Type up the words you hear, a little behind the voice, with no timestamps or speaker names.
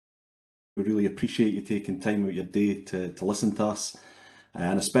We really appreciate you taking time out of your day to listen to us.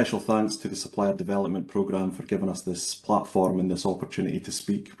 And a special thanks to the Supplier Development Programme for giving us this platform and this opportunity to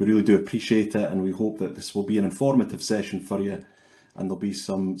speak. We really do appreciate it, and we hope that this will be an informative session for you and there'll be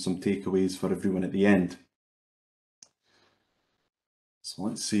some takeaways for everyone at the end. So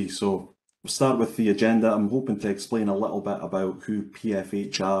let's see. So we'll start with the agenda. I'm hoping to explain a little bit about who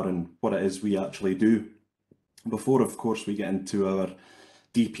PfH are and what it is we actually do. Before, of course, we get into our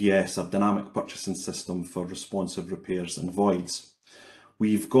DPS, our Dynamic Purchasing System for responsive repairs and voids.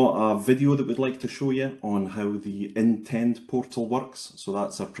 We've got a video that we'd like to show you on how the Intend portal works. So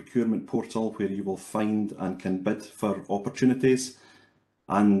that's our procurement portal where you will find and can bid for opportunities.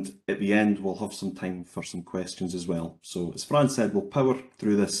 And at the end, we'll have some time for some questions as well. So as Fran said, we'll power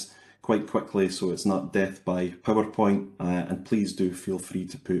through this quite quickly so it's not death by PowerPoint. And please do feel free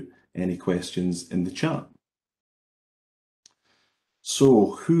to put any questions in the chat.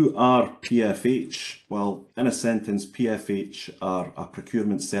 So who are PfH? Well, in a sentence, PfH are a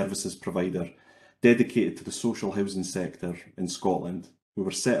procurement services provider dedicated to the social housing sector in Scotland. We were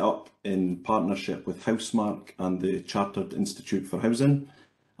set up in partnership with Housemark and the Chartered Institute for Housing,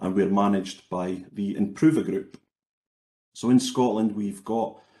 and we're managed by the Improva Group. So in Scotland, we've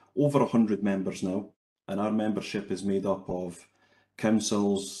got over 100 members now, and our membership is made up of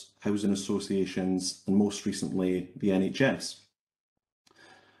councils, housing associations, and most recently, the NHS.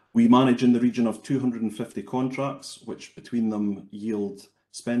 We manage in the region of 250 contracts, which between them yield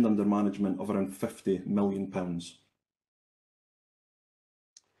spend under management of around £50 million.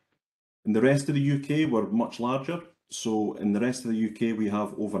 In the rest of the UK, we're much larger. So in the rest of the UK, we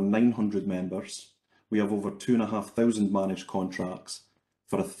have over 900 members. We have over 2,500 managed contracts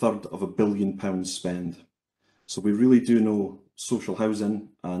for £1/3 billion spend. So we really do know social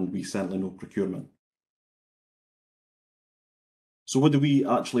housing, and we certainly know procurement. So what do we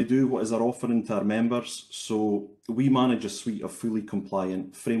actually do? What is our offering to our members? So we manage a suite of fully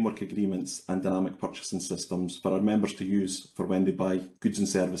compliant framework agreements and dynamic purchasing systems for our members to use for when they buy goods and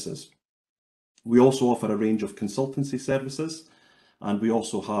services. We also offer a range of consultancy services, and we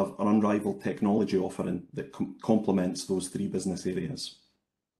also have an unrivaled technology offering that complements those three business areas.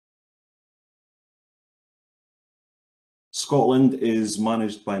 Scotland is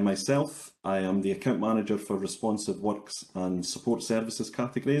managed by myself. I am the account manager for responsive works and support services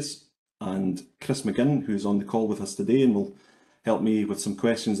categories, and Chris McGinn, who's on the call with us today and will help me with some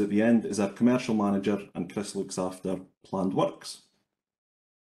questions at the end, is our commercial manager, and Chris looks after planned works.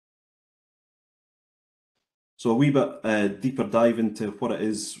 So a wee bit deeper dive into what it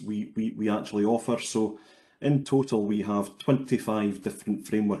is we actually offer. So in total, we have 25 different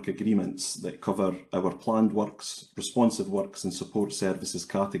framework agreements that cover our planned works, responsive works and support services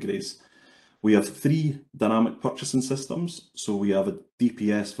categories. We have 3 dynamic purchasing systems. So we have a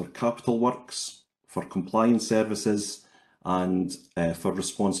DPS for capital works, for compliance services, and for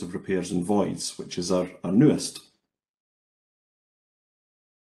responsive repairs and voids, which is our newest.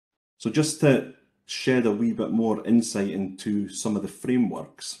 So just to shed a wee bit more insight into some of the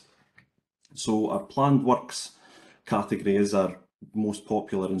frameworks. So our planned works category is our most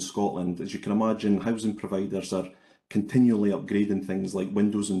popular in Scotland. As you can imagine, housing providers are continually upgrading things like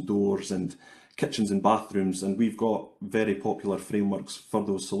windows and doors and kitchens and bathrooms, and we've got very popular frameworks for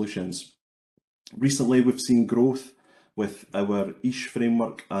those solutions. Recently, we've seen growth with our EISH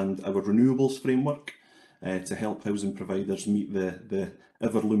framework and our renewables framework to help housing providers meet the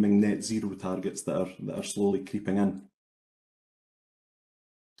ever-looming net zero targets that are slowly creeping in.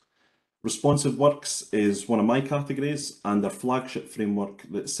 Responsive works is one of my categories, and our flagship framework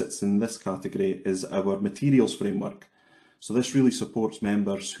that sits in this category is our materials framework. So this really supports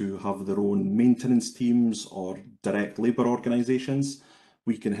members who have their own maintenance teams or direct labour organisations.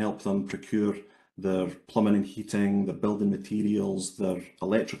 We can help them procure their plumbing and heating, their building materials, their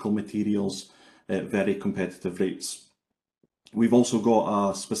electrical materials at very competitive rates. We've also got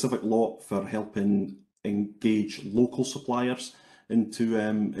a specific lot for helping engage local suppliers into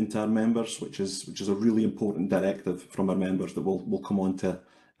our members, which is a really important directive from our members that we'll come on to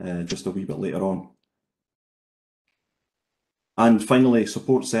just a wee bit later on. And finally,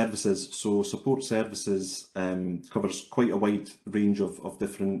 support services. So support services covers quite a wide range of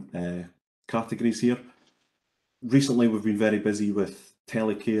different categories here. Recently, we've been very busy with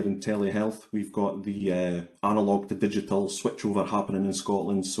telecare and telehealth. We've got the analogue to digital switchover happening in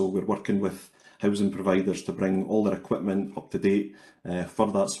Scotland, so we're working with housing providers to bring all their equipment up to date for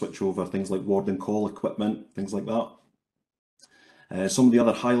that switchover, things like ward and call equipment, things like that. Some of the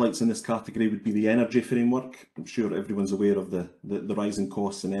other highlights in this category would be the energy framework. I'm sure everyone's aware of the rising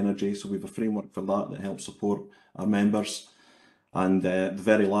costs in energy, so we have a framework for that helps support our members. And the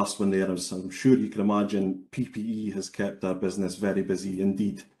very last one there, as I'm sure you can imagine, PPE has kept our business very busy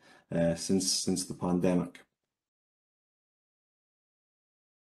indeed since the pandemic.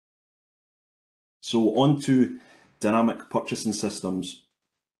 So on to dynamic purchasing systems.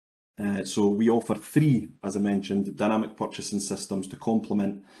 So we offer 3, as I mentioned, dynamic purchasing systems to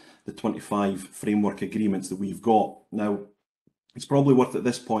complement the 25 framework agreements that we've got. Now, it's probably worth at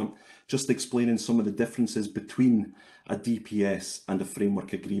this point just explaining some of the differences between a DPS and a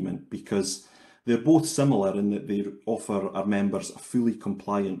framework agreement, because they're both similar in that they offer our members a fully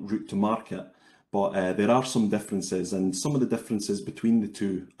compliant route to market, but there are some differences, and some of the differences between the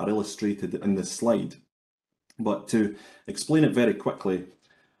two are illustrated in this slide. But to explain it very quickly,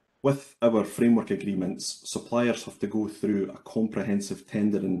 with our framework agreements, suppliers have to go through a comprehensive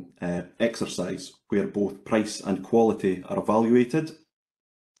tendering exercise where both price and quality are evaluated.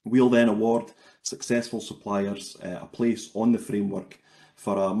 We'll then award successful suppliers a place on the framework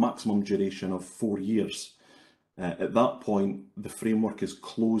for a maximum duration of 4 years. At that point, the framework is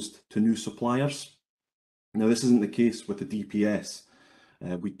closed to new suppliers. Now, this isn't the case with the DPS.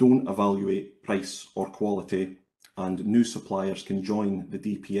 We don't evaluate price or quality, and new suppliers can join the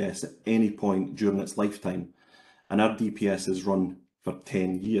DPS at any point during its lifetime, and our DPS is run for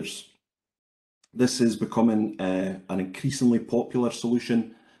 10 years. This is becoming an increasingly popular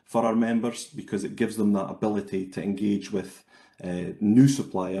solution for our members because it gives them that ability to engage with new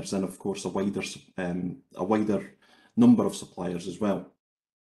suppliers and, of course, a wider number of suppliers as well.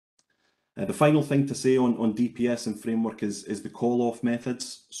 The final thing to say on DPS and framework is the call-off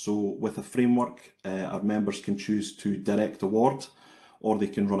methods. So with a framework, our members can choose to direct award, or they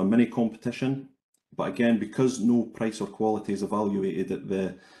can run a mini competition. But again, because no price or quality is evaluated at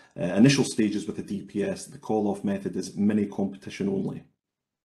the initial stages with the DPS, the call-off method is mini competition only.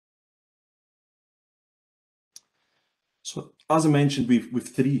 So as I mentioned, we've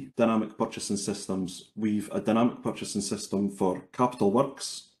 3 dynamic purchasing systems. We've a dynamic purchasing system for capital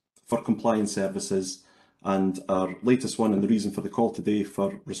works, for compliance services, and our latest one, and the reason for the call today,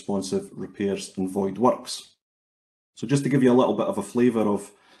 for responsive repairs and void works. So just to give you a little bit of a flavour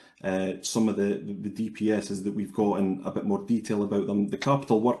of some of the DPSs that we've got in a bit more detail about them. The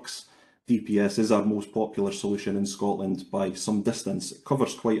capital works DPS is our most popular solution in Scotland by some distance. It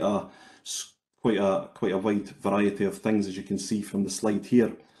covers quite a wide variety of things, as you can see from the slide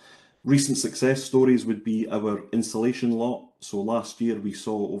here. Recent success stories would be our insulation lot. So last year we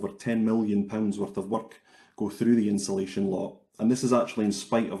saw over £10 million worth of work go through the insulation lot. And this is actually in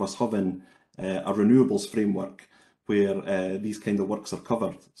spite of us having a renewables framework where these kind of works are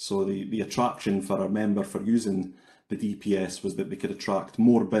covered. So the attraction for our member for using the DPS was that they could attract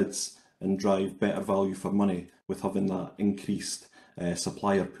more bids and drive better value for money with having that increased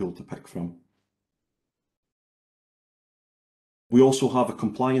supplier pool to pick from. We also have a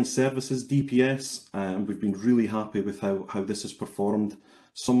compliance services DPS, and we've been really happy with how this has performed.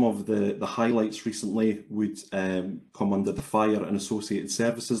 Some of the highlights recently would come under the fire and associated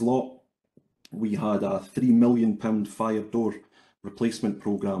services lot. We had a £3 million fire door replacement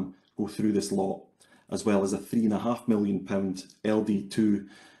programme go through this lot, as well as a £3.5 million LD2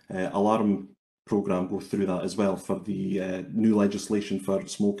 alarm programme go through that as well for the new legislation for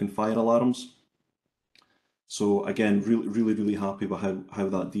smoke and fire alarms. So again, really happy with how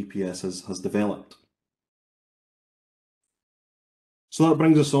that DPS has developed. So that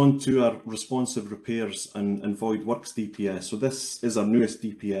brings us on to our responsive repairs and void works DPS. So this is our newest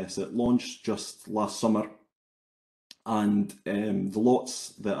DPS. It launched just last summer, and the lots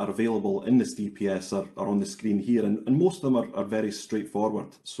that are available in this DPS are on the screen here, and most of them are very straightforward.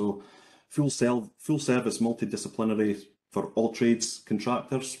 So full service multidisciplinary for all trades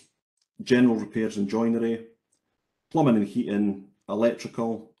contractors, general repairs and joinery, plumbing and heating,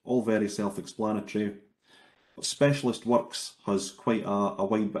 electrical, all very self-explanatory. Specialist works has quite a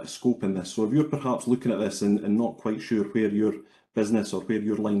wide bit of scope in this. So if you're perhaps looking at this and not quite sure where your business or where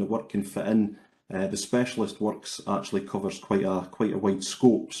your line of work can fit in, the specialist works actually covers quite a wide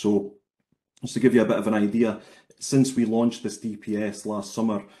scope. So just to give you a bit of an idea, since we launched this DPS last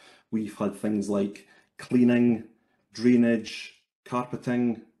summer, we've had things like cleaning, drainage,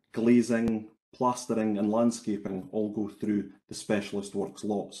 carpeting, glazing, plastering and landscaping all go through the specialist works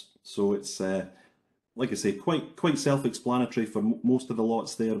lots. So it's like I say, quite self-explanatory for most of the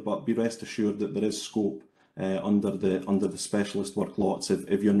lots there, but be rest assured that there is scope under the specialist work lots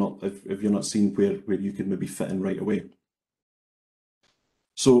if you're not seeing where you could maybe fit in right away.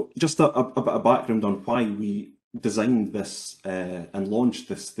 So just a bit of background on why we designed this and launched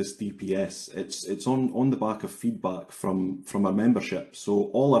this DPS. It's on the back of feedback from our membership. So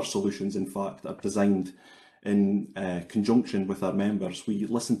all our solutions, in fact, are designed in conjunction with our members. We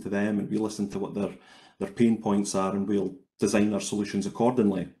listen to them and we listen to what their pain points are, and we'll design our solutions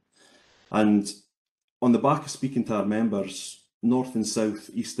accordingly. And on the back of speaking to our members, north and south,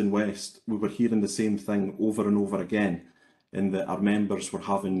 east and west, we were hearing the same thing over and over again, in that our members were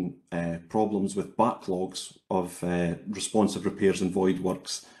having problems with backlogs of responsive repairs and void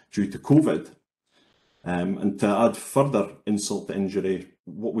works due to COVID. And to add further insult to injury,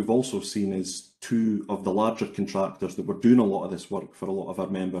 what we've also seen is two of the larger contractors that were doing a lot of this work for a lot of our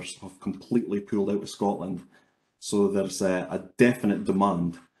members have completely pulled out of Scotland. So there's a definite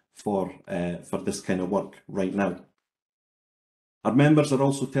demand for this kind of work right now. Our members are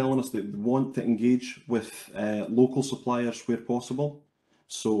also telling us that they want to engage with local suppliers where possible.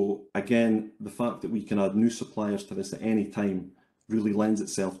 So again, the fact that we can add new suppliers to this at any time really lends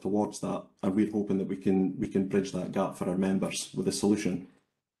itself towards that, and we're hoping that we can bridge that gap for our members with a solution.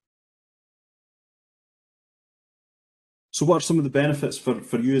 So what are some of the benefits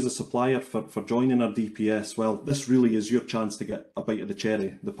for you as a supplier for joining our DPS? Well, this really is your chance to get a bite of the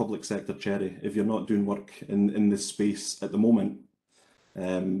cherry, the public sector cherry, if you're not doing work in this space at the moment.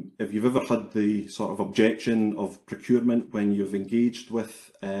 If you've ever had the sort of objection of procurement when you've engaged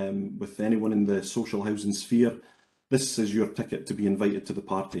with anyone in the social housing sphere, this is your ticket to be invited to the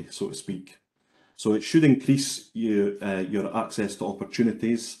party, so to speak. So it should increase your access to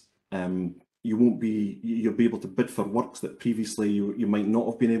opportunities. You'll be able to bid for works that previously you might not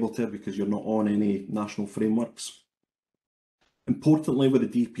have been able to because you're not on any national frameworks. Importantly,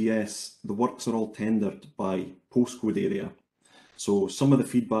 with the DPS, the works are all tendered by postcode area. So some of the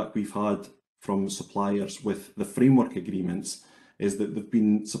feedback we've had from suppliers with the framework agreements is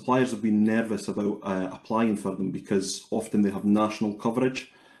that suppliers have been nervous about applying for them because often they have national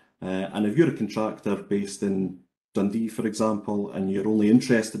coverage. And if you're a contractor based in Dundee, for example, and you're only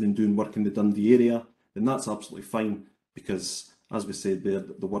interested in doing work in the Dundee area, then that's absolutely fine because, as we said there,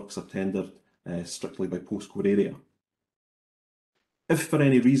 the works are tendered strictly by postcode area. If for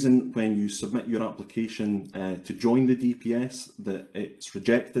any reason when you submit your application to join the DPS that it's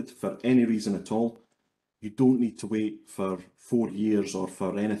rejected for any reason at all, you don't need to wait for 4 years or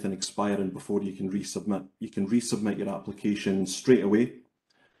for anything expiring before you can resubmit. You can resubmit your application straight away.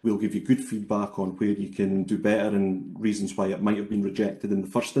 We'll give you good feedback on where you can do better and reasons why it might have been rejected in the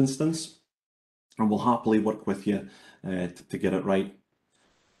first instance, and we'll happily work with you to get it right.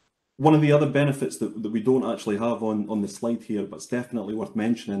 One of the other benefits that we don't actually have on the slide here, but it's definitely worth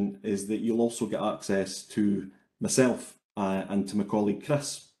mentioning, is that you'll also get access to myself and to my colleague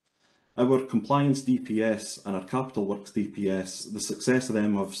Chris. Our compliance DPS and our capital works DPS, the success of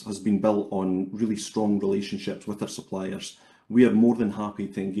them has been built on really strong relationships with our suppliers. We are more than happy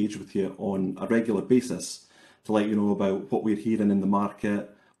to engage with you on a regular basis to let you know about what we're hearing in the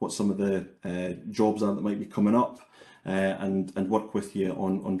market, what some of the jobs are that might be coming up, and work with you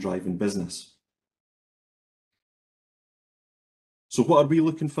on driving business. So what are we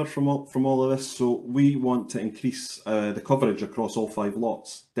looking for from all of this? So we want to increase the coverage across all 5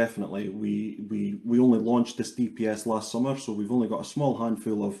 lots. Definitely, we only launched this DPS last summer, so we've only got a small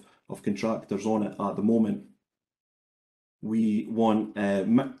handful of contractors on it at the moment. We want a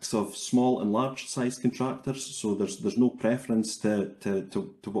mix of small and large size contractors, so there's no preference to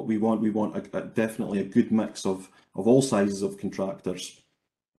what we want. We want definitely a good mix of all sizes of contractors.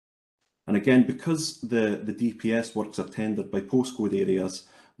 And again, because the DPS works are tendered by postcode areas,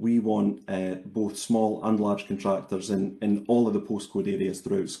 we want both small and large contractors in all of the postcode areas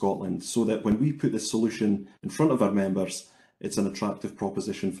throughout Scotland, so that when we put this solution in front of our members, it's an attractive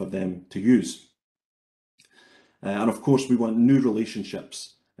proposition for them to use. And of course, we want new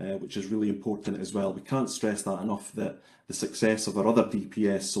relationships, which is really important as well. We can't stress that enough, that the success of our other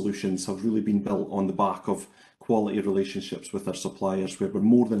DPS solutions have really been built on the back of quality relationships with our suppliers, where we're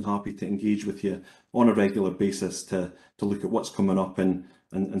more than happy to engage with you on a regular basis to look at what's coming up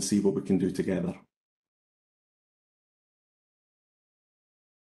and see what we can do together.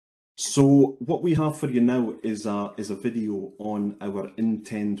 So what we have for you now is a video on our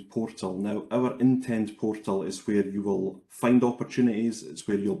Intend portal. Now, our Intend portal is where you will find opportunities, it's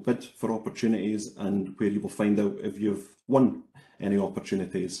where you'll bid for opportunities, and where you will find out if you've won any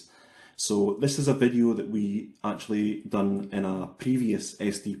opportunities. So this is a video that we actually done in a previous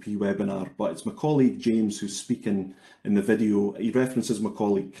SDP webinar, but it's my colleague James who's speaking in the video. He references my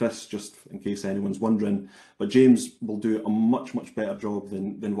colleague Chris, just in case anyone's wondering, but James will do a much better job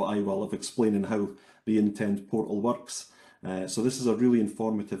than what I will of explaining how the Intend portal works. So this is a really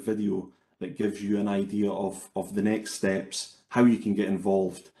informative video that gives you an idea of the next steps, how you can get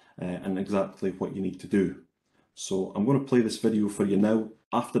involved, and exactly what you need to do. So I'm going to play this video for you now.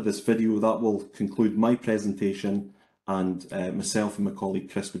 After this video, that will conclude my presentation, and myself and my colleague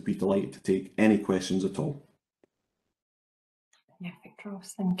Chris would be delighted to take any questions at all. Perfect,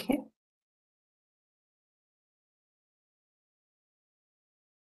 Ross, thank you.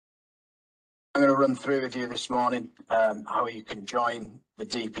 I'm going to run through with you this morning how you can join the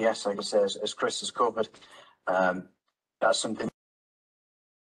DPS, like I say, as Chris has covered. That's something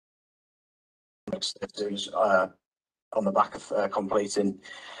that's on the back of completing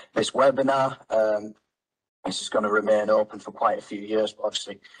this webinar. This is going to remain open for quite a few years, but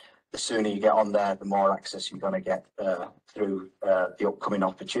obviously the sooner you get on there, the more access you're going to get through the upcoming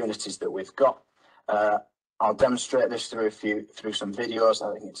opportunities that we've got. I'll demonstrate this through some videos.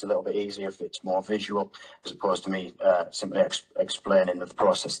 I think it's a little bit easier if it's more visual, as opposed to me simply explaining the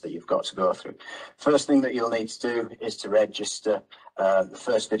process that you've got to go through. First thing that you'll need to do is to register. The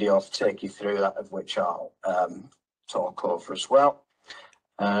first video will take you through that, of which I'll talk over as well.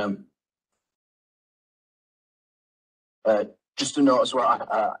 Just to note as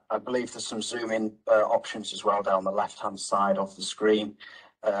well, I believe there's some zoom in options as well down the left hand side of the screen.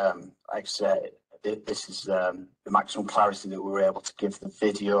 Like I said, this is the maximum clarity that we were able to give the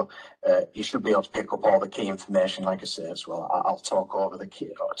video. You should be able to pick up all the key information, like I say as well. I'll talk over the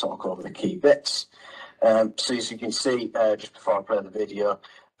key bits. So as you can see, just before I play the video,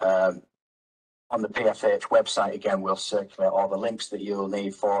 on the PfH website again, we'll circulate all the links that you'll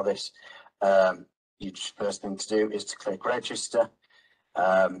need for this. First thing to do is to click register.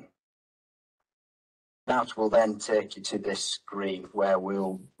 That will then take you to this screen where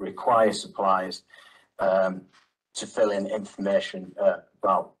we'll require suppliers to fill in information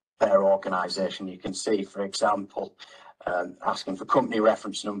about their organisation. You can see, for example, asking for company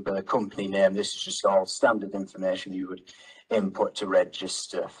reference number, company name. This is just all standard information you would input to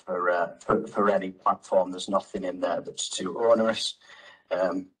register for any platform. There's nothing in there that's too onerous.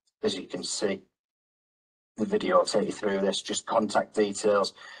 As you can see, the video will take you through this. Just contact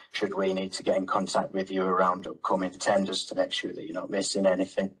details should we need to get in contact with you around upcoming tenders to make sure that you're not missing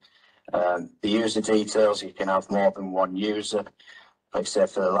anything. The user details, you can have more than one user. Like I say,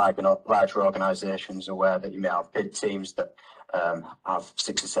 for the larger organisations, aware that you may have bid teams that have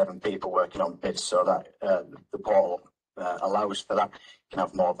 6 or 7 people working on bids, so that the portal allows for that. You can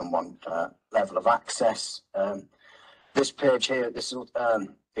have more than one level of access. This page here, this will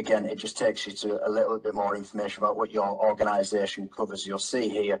again, it just takes you to a little bit more information about what your organisation covers. You'll see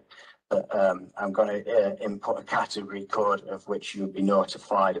here that I'm going to input a category code of which you'll be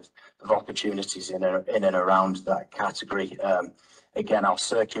notified of opportunities in and around that category. Again, I'll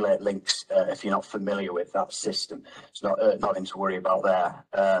circulate links if you're not familiar with that system. It's nothing to worry about there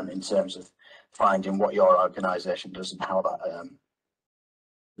in terms of finding what your organisation does and how that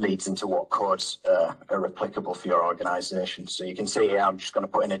leads into what codes are applicable for your organisation. So you can see here, I'm just going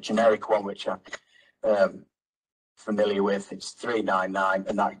to put in a generic one, which I'm familiar with. It's 399,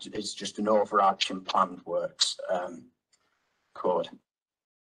 and that is just an overarching planned works code.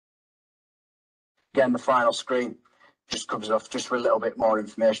 Again, the final screen just covers off just for a little bit more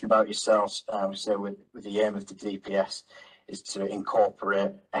information about yourselves. So with the aim of the DPS is to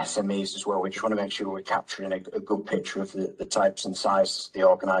incorporate SMEs as well. We just want to make sure we're capturing a good picture of the types and sizes of the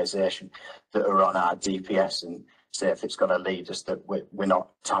organisation that are on our DPS, and say if it's going to lead us that we're not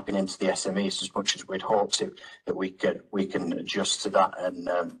tapping into the SMEs as much as we'd hope to, that we can adjust to that and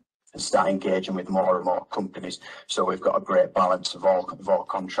start engaging with more and more companies. So we've got a great balance of all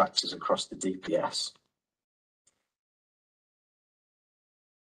contractors across the DPS.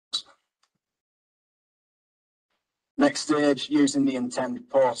 Next stage, using the Intend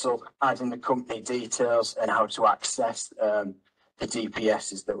portal, adding the company details and how to access the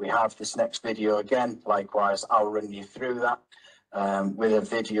DPSs that we have. This next video, again, likewise, I'll run you through that with a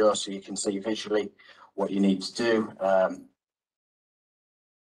video so you can see visually what you need to do. I'll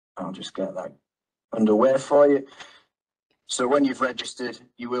just get that underway for you. So when you've registered,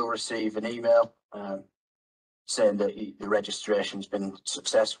 you will receive an email saying that the registration's been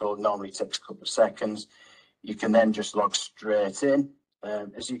successful. It normally takes a couple of seconds. You can then just log straight in.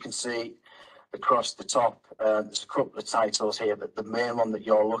 As you can see across the top, there's a couple of titles here, but the main one that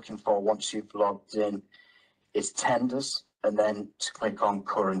you're looking for once you've logged in is tenders, and then to click on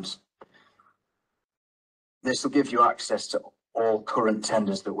current. This will give you access to all current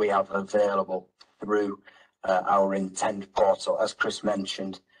tenders that we have available through our Intend portal. As Chris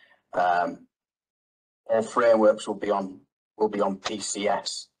mentioned, all frameworks will be on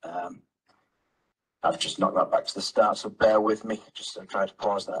PCS. I've just knocked that back to the start, so bear with me. Just try to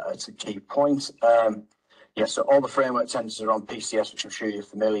pause that at a key point. Yeah, so all the framework tenders are on PCS, which I'm sure you're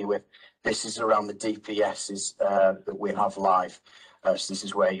familiar with. This is around the DPSs that we have live. So this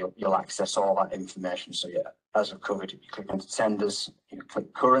is where you'll access all that information. So yeah, as I've covered, you click into tenders, you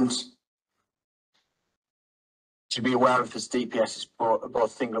click current. To be aware of this DPS is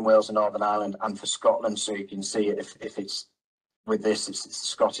both England, Wales and Northern Ireland, and for Scotland, so you can see if it's with this, it's the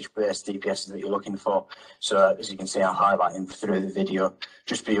Scottish-based DPS that you're looking for. So as you can see, I'm highlighting through the video.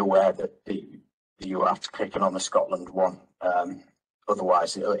 Just be aware that you have to click on the Scotland one.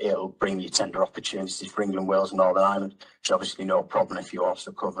 Otherwise, it'll bring you tender opportunities for England, Wales and Northern Ireland, which is obviously no problem if you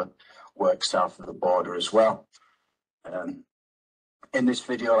also cover work south of the border as well. In this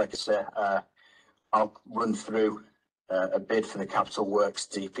video, like I say, I'll run through a bid for the Capital Works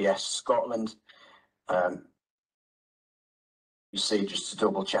DPS Scotland. You see, just to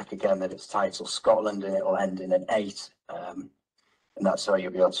double check again that it's titled Scotland and it'll end in an 8. And that's how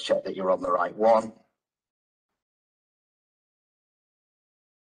you'll be able to check that you're on the right one.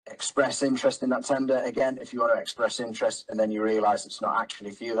 Express interest in that tender. Again, if you want to express interest and then you realise it's not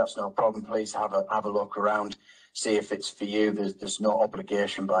actually for you, that's no problem. Please have a look around, see if it's for you. There's no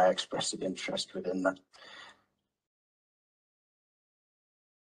obligation by expressing interest within that.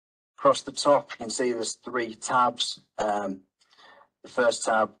 Across the top, you can see there's 3 tabs. The first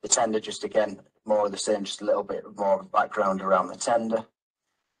tab, the tender, just again, more of the same, just a little bit more of background around the tender.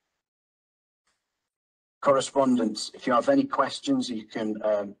 Correspondence, if you have any questions, you can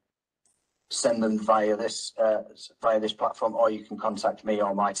send them via this platform, or you can contact me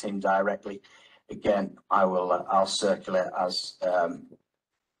or my team directly. Again, I'll circulate as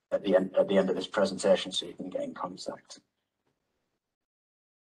at the end of this presentation, so you can get in contact.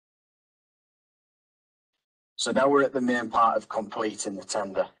 So now we're at the main part of completing the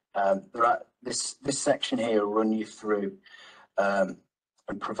tender. This section here will run you through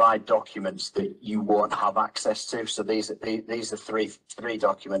and provide documents that you won't have access to. So these are three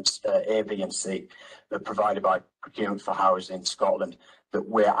documents, A, B, and C, that are provided by Procurement for Housing Scotland that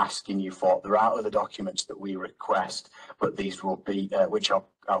we're asking you for. They're out of the documents that we request, but these will be, which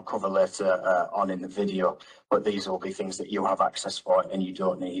I'll cover later on in the video, but these will be things that you have access for and you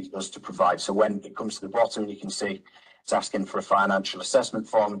don't need us to provide. So when it comes to the bottom, you can see it's asking for a financial assessment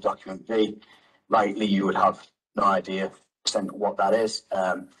form, document B. Likely you would have no idea what that is,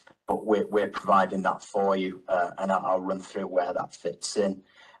 but we're providing that for you, and I'll run through where that fits in.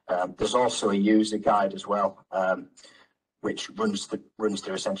 There's also a user guide as well, which runs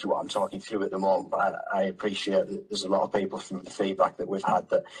through essentially what I'm talking through at the moment. But I appreciate that there's a lot of people from the feedback that we've had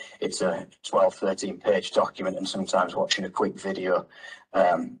that it's a 12, 13-page document, and sometimes watching a quick video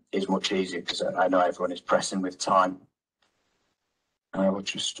is much easier, because I know everyone is pressing with time. I will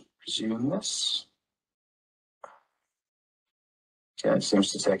just resume this. Okay, it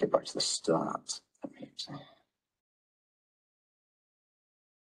seems to take it back to the start. Let me see.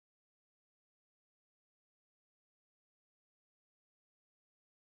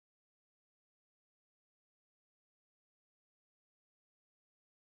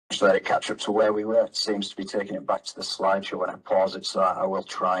 Just let it catch up to where we were. It seems to be taking it back to the slideshow when I pause it, so I will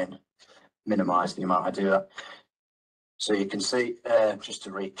try and minimise the amount I do that. So you can see, just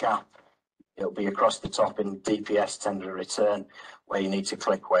to recap, it'll be across the top in DPS tender return, where you need to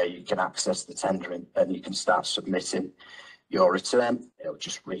click where you can access the tender and you can start submitting your return. It'll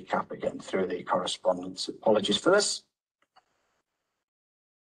just recap again through the correspondence. Apologies for this.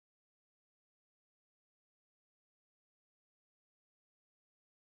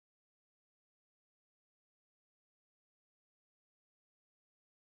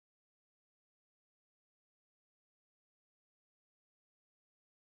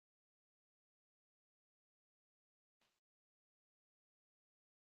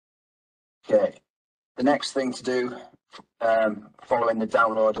 Okay, the next thing to do, following the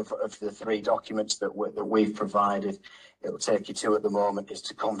download of the 3 documents that we've provided, it will take you to at the moment, is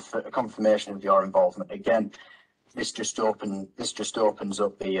to a confirmation of your involvement. Again, this just opens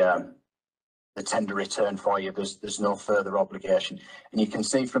up the tender return for you. There's no further obligation, and you can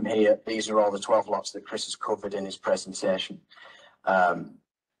see from here, these are all the 12 lots that Chris has covered in his presentation.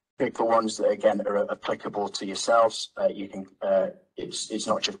 Pick the ones that again are applicable to yourselves. You can it's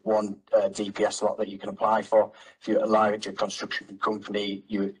not just one DPS lot that you can apply for. If you're a larger construction company,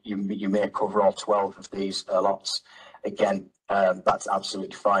 you may cover all 12 of these lots. Again, that's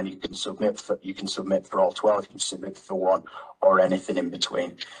absolutely fine. You can submit for all 12. You can submit for one, or anything in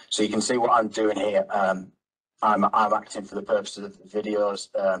between. So you can see what I'm doing here. I'm acting for the purpose of the videos.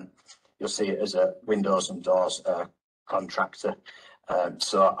 You'll see it as a windows and doors contractor.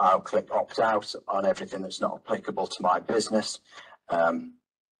 So I'll click opt out on everything that's not applicable to my business.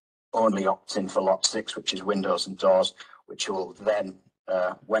 Only opt in for lot 6, which is windows and doors, which will then,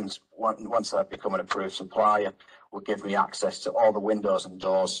 once I've become an approved supplier, will give me access to all the windows and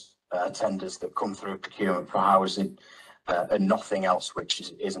doors tenders that come through procurement for housing, and nothing else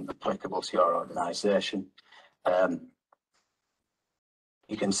which isn't applicable to your organisation.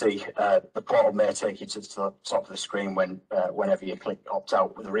 You can see the portal may take you to the top of the screen whenever you click opt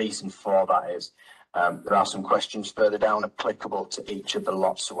out. The reason for that is there are some questions further down applicable to each of the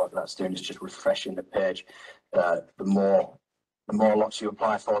lots. So what that's doing is just refreshing the page. The more lots you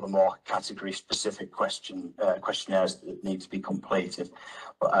apply for, the more category specific questionnaires that need to be completed.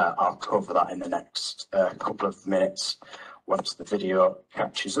 But I'll cover that in the next couple of minutes once the video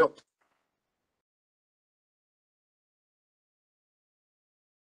catches up.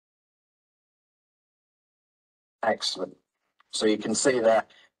 Excellent. So you can see there,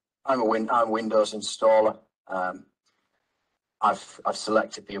 I'm a Windows installer. I've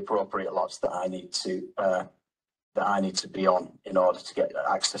selected the appropriate lots that I need to be on in order to get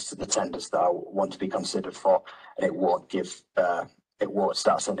access to the tenders that I want to be considered for, and it won't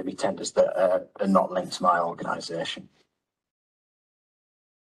start sending me tenders that are not linked to my organisation.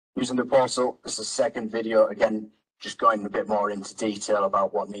 Using the portal, this is the second video, again, just going a bit more into detail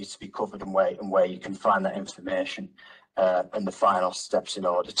about what needs to be covered and where you can find that information, and the final steps in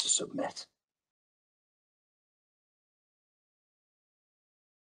order to submit.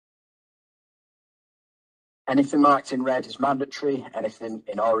 Anything marked in red is mandatory. Anything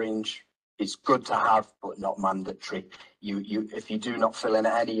in orange is good to have, but not mandatory. If you do not fill in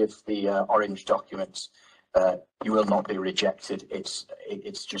any of the orange documents, you will not be rejected. It's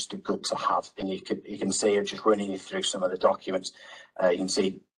just a good to have, and you can see it just running you through some of the documents. You can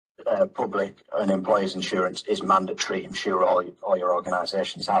see public and employers insurance is mandatory. I'm sure all your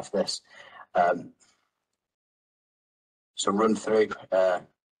organisations have this. So run through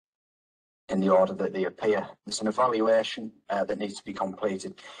in the order that they appear. There's an evaluation that needs to be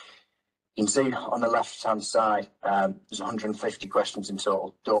completed. You can see on the left hand side there's 150 questions in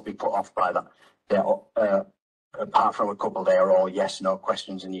total. Don't be put off by that. Apart from a couple, they are all yes no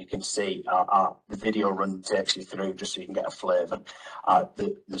questions, and you can see the video run takes you through just so you can get a flavour.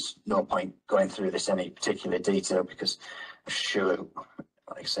 There's no point going through this in any particular detail because I'm sure,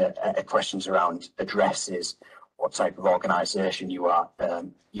 like I said, questions around addresses, what type of organisation you are,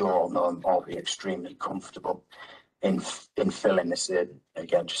 you all know and all be extremely comfortable in filling this in.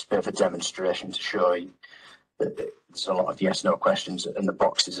 Again, just a bit of a demonstration to show you that there's a lot of yes no questions, and the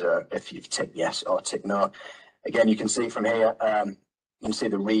boxes are if you've ticked yes or ticked no. Again, you can see from here, you can see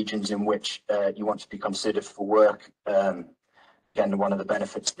the regions in which you want to be considered for work. Again, one of the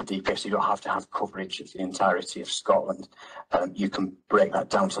benefits of the DPS, you don't have to have coverage of the entirety of Scotland. You can break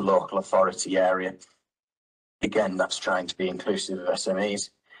that down to local authority area. Again, that's trying to be inclusive of SMEs.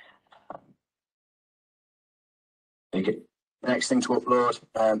 The next thing to upload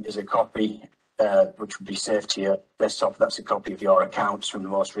is a copy which would be saved to your desktop. That's a copy of your accounts from the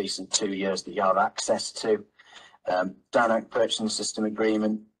most recent 2 years that you have access to. Dynamic purchasing system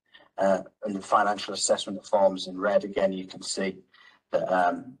agreement and the financial assessment forms in red. Again, you can see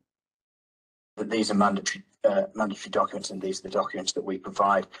that these are mandatory documents, and these are the documents that we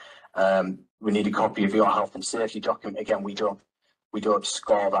provide. We need a copy of your health and safety document. Again, we don't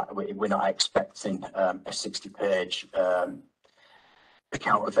score that. We're not expecting a 60-page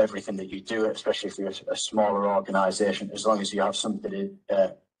account of everything that you do, especially if you're a smaller organisation. As long as you have something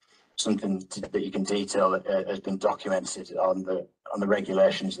that you can detail that has been documented on the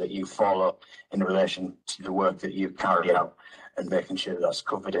regulations that you follow in relation to the work that you carry out, and making sure that's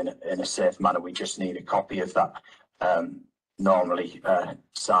covered in a safe manner. We just need a copy of that, normally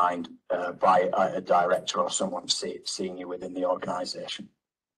signed by a director or someone senior within the organisation.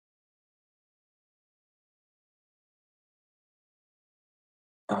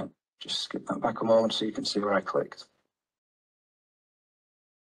 Just skip that back a moment so you can see where I clicked.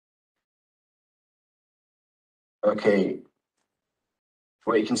 Okay,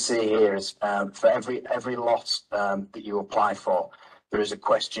 what you can see here is for every lot that you apply for, there is a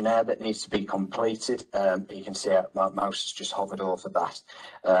questionnaire that needs to be completed. You can see my mouse has just hovered over that.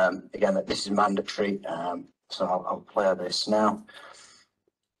 Again, this is mandatory, so I'll play this now.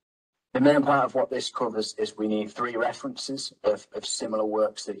 The main part of what this covers is we need 3 references of similar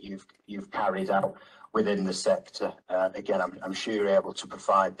works that you've carried out within the sector. Again, I'm sure you're able to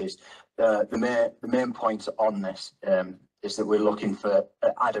provide these. The main point on this is that we're looking for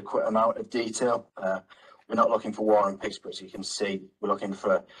an adequate amount of detail. We're not looking for war and peace, but as you can see, we're looking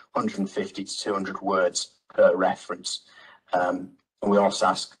for 150 to 200 words per reference. And we also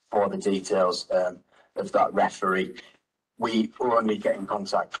ask for the details of that referee. we only get in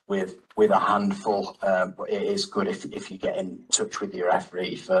contact with a handful, but it is good if you get in touch with your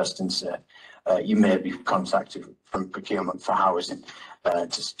FRE first and say you may be contacted from procurement for housing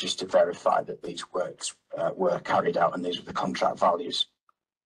just to verify that these works were carried out and these are the contract values.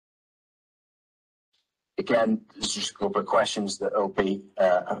 Again, there's just a couple of questions that will be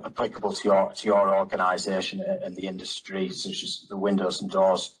applicable to your organisation and the industry, such as the windows and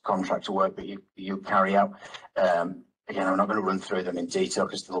doors contractor work that you carry out. Again, I'm not going to run through them in detail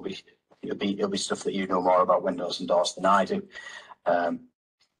because it'll be stuff that you know more about windows and doors than I do.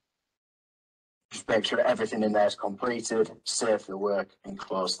 Just make sure everything in there is completed, save the work, and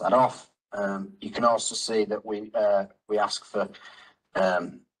close that off. You can also see that we ask for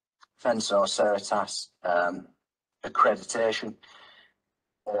Fence or Seritas accreditation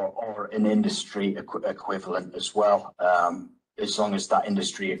or an industry equivalent as well. As long as that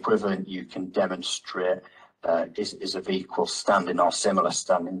industry equivalent you can demonstrate is of equal standing or similar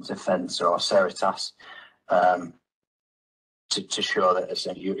standing to Fence or Seritas, to show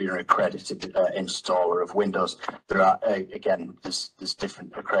that you're an accredited installer of windows. There are again, there's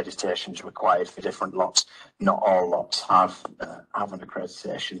different accreditations required for different lots. Not all lots have an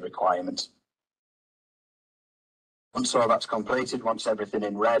accreditation requirement. Once all that's completed, once everything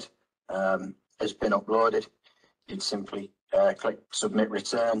in red has been uploaded, you'd simply click Submit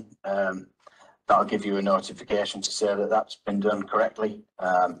Return. That'll give you a notification to say that that's been done correctly,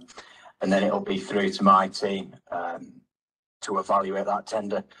 and then it'll be through to my team to evaluate that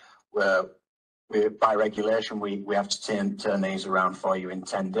tender. By regulation, we have to turn these around for you in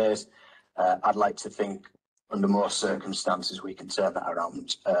 10 days. I'd like to think under most circumstances we can turn that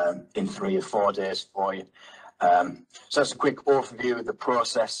around in 3 or 4 days for you. So that's a quick overview of the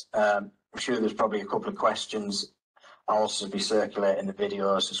process. I'm sure there's probably a couple of questions. I'll also be circulating the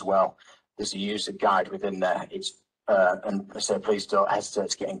videos as well. There's a user guide within there. And I say please don't hesitate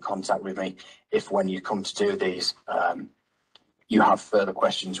to get in contact with me if when you come to do these you have further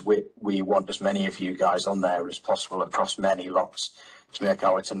questions. We want as many of you guys on there as possible across many lots to make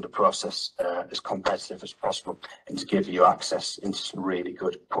our tender process as competitive as possible and to give you access into some really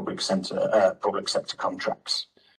good public sector contracts.